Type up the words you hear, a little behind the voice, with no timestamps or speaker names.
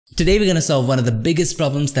Today we're going to solve one of the biggest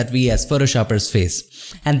problems that we as Photoshoppers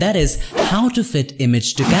face, and that is how to fit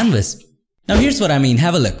image to canvas. Now here's what I mean,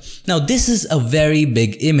 have a look. Now this is a very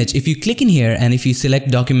big image. If you click in here and if you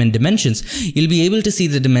select document dimensions, you'll be able to see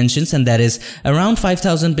the dimensions, and that is around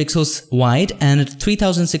 5000 pixels wide and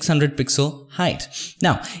 3600 pixel height.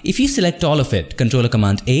 Now if you select all of it, Controller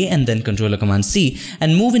Command A and then Controller Command C,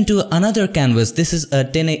 and move into another canvas, this is a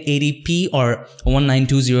 1080p or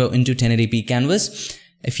 1920 into 1080p canvas.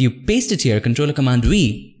 If you paste it here, Controller Command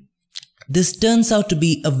V, this turns out to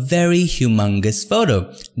be a very humongous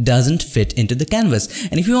photo. Doesn't fit into the canvas.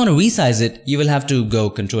 And if you want to resize it, you will have to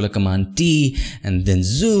go Controller Command T and then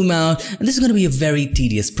zoom out. And this is going to be a very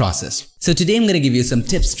tedious process. So today I'm going to give you some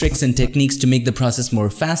tips, tricks and techniques to make the process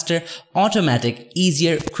more faster, automatic,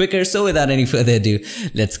 easier, quicker. So without any further ado,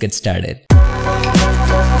 let's get started.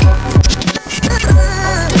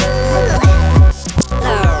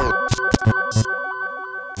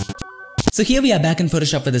 So here we are back in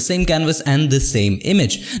Photoshop with the same canvas and the same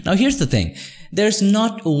image. Now here's the thing. There's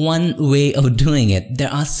not one way of doing it. There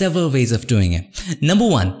are several ways of doing it. Number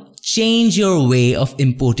one, change your way of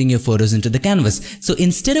importing your photos into the canvas. So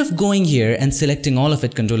instead of going here and selecting all of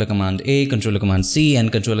it, Controller Command A, Controller Command C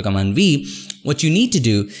and Controller Command V, what you need to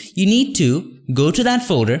do, you need to go to that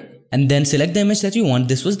folder and then select the image that you want.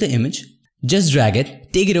 This was the image. Just drag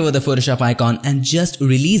it, take it over the Photoshop icon and just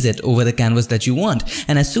release it over the canvas that you want.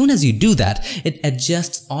 And as soon as you do that, it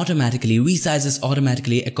adjusts automatically, resizes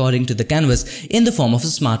automatically according to the canvas in the form of a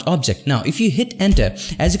smart object. Now, if you hit enter,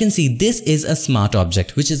 as you can see, this is a smart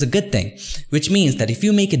object, which is a good thing, which means that if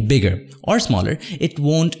you make it bigger or smaller, it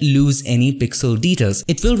won't lose any pixel details.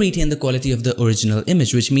 It will retain the quality of the original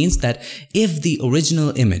image, which means that if the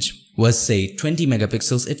original image was say 20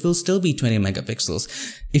 megapixels, it will still be 20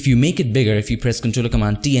 megapixels. If you make it bigger, if you press Controller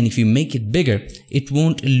Command T and if you make it bigger, it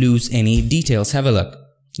won't lose any details. Have a look.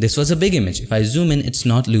 This was a big image. If I zoom in, it's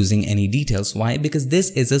not losing any details. Why? Because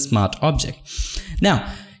this is a smart object. Now,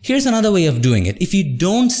 here's another way of doing it. If you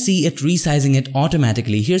don't see it resizing it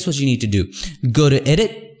automatically, here's what you need to do. Go to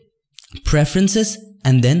Edit, Preferences,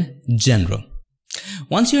 and then General.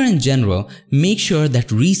 Once you're in General, make sure that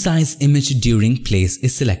Resize Image During Place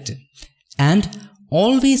is selected. And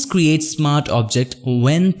always create Smart Object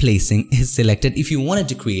when placing is selected if you wanted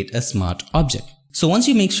to create a smart object. So once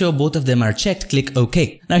you make sure both of them are checked, click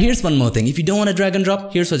OK. Now here's one more thing. If you don't want to drag and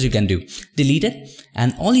drop, here's what you can do. Delete it,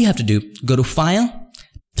 and all you have to do, go to File,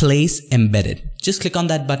 Place Embedded. Just click on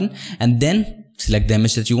that button and then select the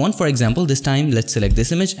image that you want. For example, this time let's select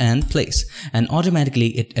this image and place, and automatically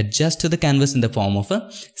it adjusts to the canvas in the form of a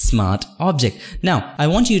smart object. Now I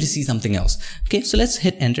want you to see something else. Okay, so let's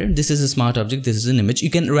hit enter. This is a smart object. This is an image. You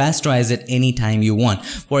can rasterize it anytime you want.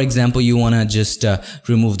 For example, you want to just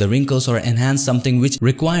remove the wrinkles or enhance something which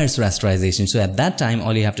requires rasterization. So at that time,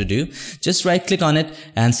 all you have to do, just right click on it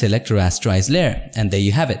and select rasterize layer, and there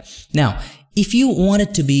you have it. Now if you want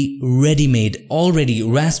it to be ready-made, already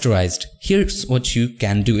rasterized, here's what you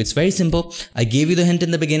can do. It's very simple. I gave you the hint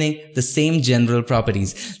in the beginning, the same general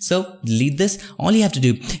properties. So delete this. All you have to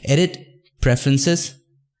do, Edit, Preferences,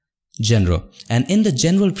 General. And in the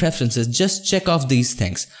General Preferences, just check off these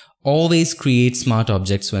things. Always create smart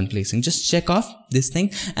objects when placing. Just check off this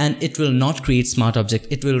thing and it will not create smart object.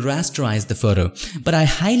 It will rasterize the photo. But I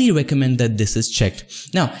highly recommend that this is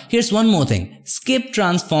checked. Now, here's one more thing. Skip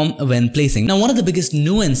transform when placing. Now, one of the biggest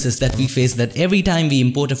nuances that we face that every time we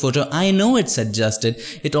import a photo, I know it's adjusted.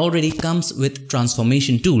 It already comes with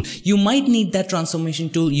transformation tool. You might need that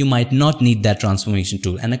transformation tool. You might not need that transformation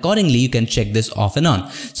tool. And accordingly, you can check this off and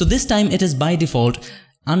on. So this time it is by default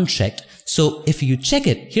unchecked. So if you check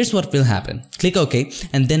it, here's what will happen. Click OK,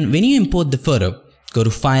 and then when you import the photo, go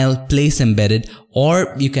to File, Place Embedded,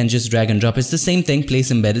 or you can just drag and drop. It's the same thing, Place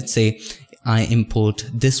Embedded. Say I import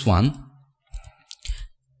this one.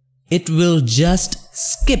 It will just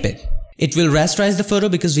skip it. It will rasterize the photo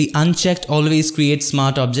because we unchecked always create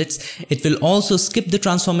smart objects. It will also skip the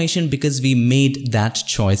transformation because we made that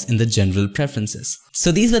choice in the general preferences.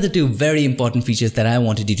 So these were the two very important features that I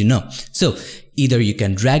wanted you to know. So either you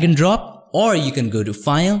can drag and drop or you can go to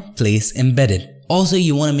File, Place Embedded. Also,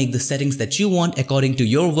 you want to make the settings that you want according to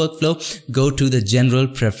your workflow, go to the General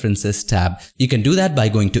Preferences tab. You can do that by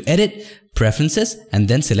going to Edit, Preferences, and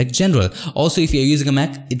then select General. Also, if you're using a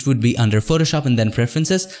Mac, it would be under Photoshop and then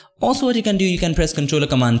Preferences. Also, what you can do, you can press Controller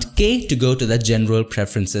Command K to go to the General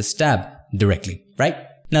Preferences tab directly, right?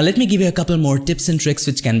 Now let me give you a couple more tips and tricks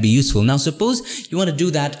which can be useful. Now suppose you want to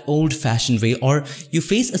do that old-fashioned way, or you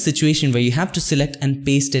face a situation where you have to select and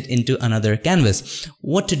paste it into another canvas.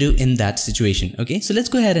 What to do in that situation? Okay, so let's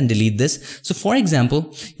go ahead and delete this. So for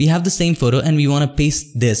example, we have the same photo and we want to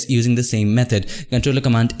paste this using the same method. Controller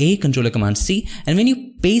Command A, Controller Command C, and when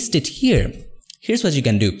you paste it here, here's what you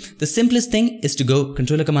can do. The simplest thing is to go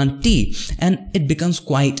Controller Command T, and it becomes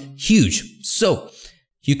quite huge. So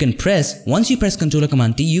you can press, once you press Controller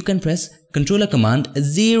Command T, you can press Controller Command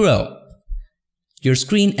 0. Your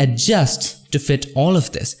screen adjusts to fit all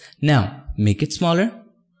of this. Now, make it smaller.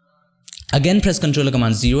 Again, press Controller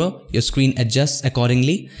Command 0. Your screen adjusts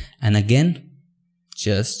accordingly. And again,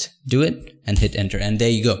 just do it and hit enter, and there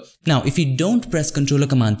you go. Now, if you don't press Controller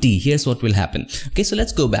Command T, here's what will happen. Okay, so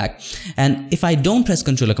let's go back. And if I don't press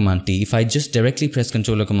Controller Command T, if I just directly press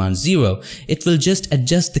Controller Command 0, it will just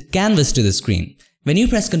adjust the canvas to the screen. When you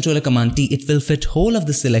press Controller Command T, it will fit whole of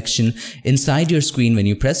the selection inside your screen when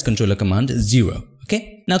you press Controller Command 0.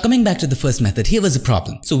 Okay, now coming back to the first method, here was a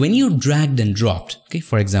problem. So when you dragged and dropped, okay,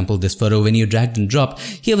 for example, this photo, when you dragged and dropped,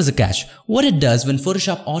 here was a catch. What it does when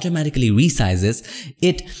Photoshop automatically resizes,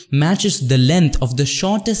 it matches the length of the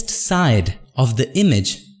shortest side of the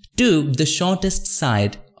image to the shortest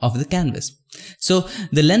side of the canvas. So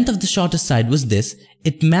the length of the shortest side was this,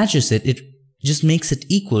 it matches it, it just makes it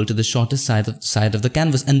equal to the shortest side of the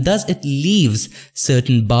canvas, and thus it leaves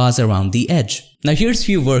certain bars around the edge. Now here's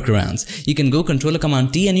few workarounds. You can go Controller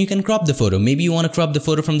Command T and you can crop the photo. Maybe you want to crop the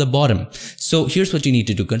photo from the bottom. So here's what you need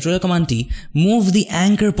to do. Controller Command T, move the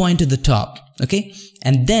anchor point to the top, okay?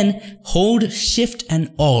 And then hold Shift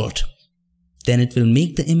and Alt. Then it will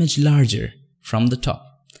make the image larger from the top,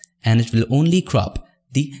 and it will only crop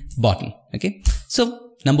the bottom, okay?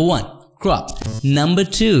 So number 1, crop. Number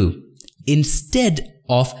 2, instead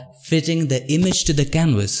of fitting the image to the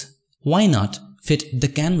canvas, why not fit the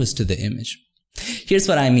canvas to the image? Here's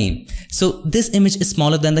what I mean. So this image is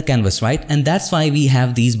smaller than the canvas, right? And that's why we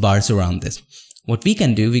have these bars around this. What we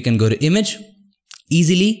can do, we can go to Image,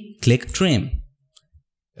 easily click Trim.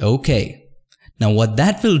 Okay. Now what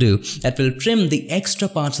that will do, that will trim the extra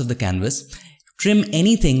parts of the canvas, trim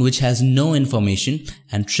anything which has no information,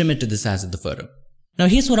 and trim it to the size of the photo. Now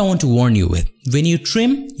here's what I want to warn you with. When you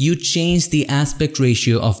trim, you change the aspect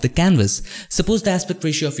ratio of the canvas. Suppose the aspect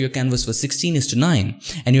ratio of your canvas was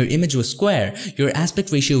 16:9 and your image was square, your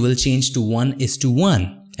aspect ratio will change to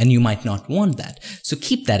 1:1. And you might not want that. So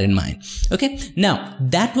keep that in mind. Okay. Now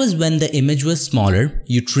that was when the image was smaller,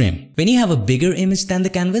 you trim. When you have a bigger image than the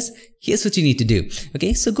canvas, here's what you need to do.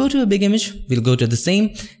 Okay. So go to a big image. We'll go to the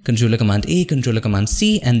same Controller Command A, Controller Command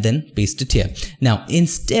C, and then paste it here. Now,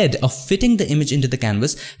 instead of fitting the image into the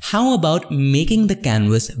canvas, how about making the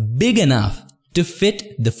canvas big enough to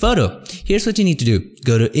fit the photo? Here's what you need to do.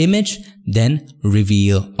 Go to Image, then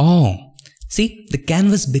Reveal All. See, the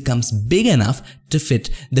canvas becomes big enough to fit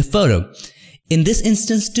the photo. In this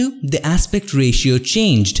instance too, the aspect ratio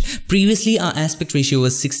changed. Previously, our aspect ratio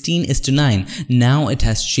was 16:9. Now it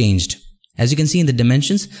has changed. As you can see in the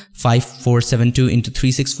dimensions, 5472 into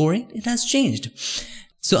 3648, it has changed.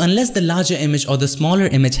 So unless the larger image or the smaller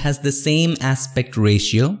image has the same aspect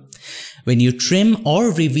ratio, when you trim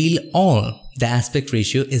or reveal all, the aspect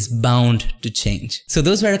ratio is bound to change. So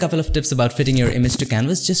those were a couple of tips about fitting your image to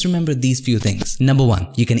canvas. Just remember these few things. Number 1,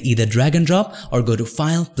 you can either drag and drop or go to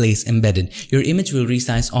File, Place, Embedded. Your image will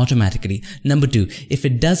resize automatically. Number 2, if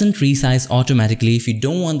it doesn't resize automatically, if you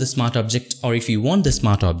don't want the smart object, or if you want the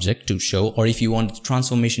smart object to show, or if you want the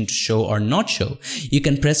transformation to show or not show, you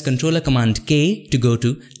can press Controller Command K to go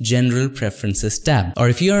to General Preferences tab. Or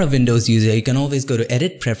if you are a Windows user, you can always go to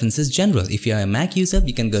Edit Preferences General. If you are a Mac user,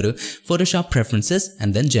 you can go to Photoshop Preferences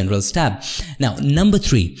and then Generals tab. Now, number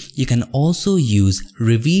 3, you can also use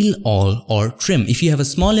Reveal All or Trim. If you have a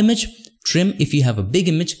small image, trim. If you have a big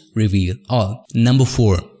image, reveal all. Number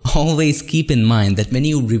 4, always keep in mind that when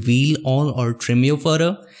you reveal all or trim your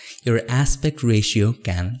photo, your aspect ratio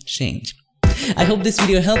can change. I hope this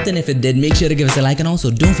video helped, and if it did, make sure to give us a like, and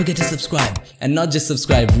also don't forget to subscribe. And not just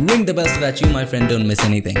subscribe, ring the bell so that you, my friend, don't miss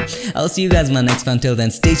anything. I'll see you guys in my next one. Till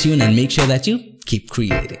then, stay tuned and make sure that you keep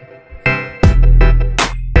creating.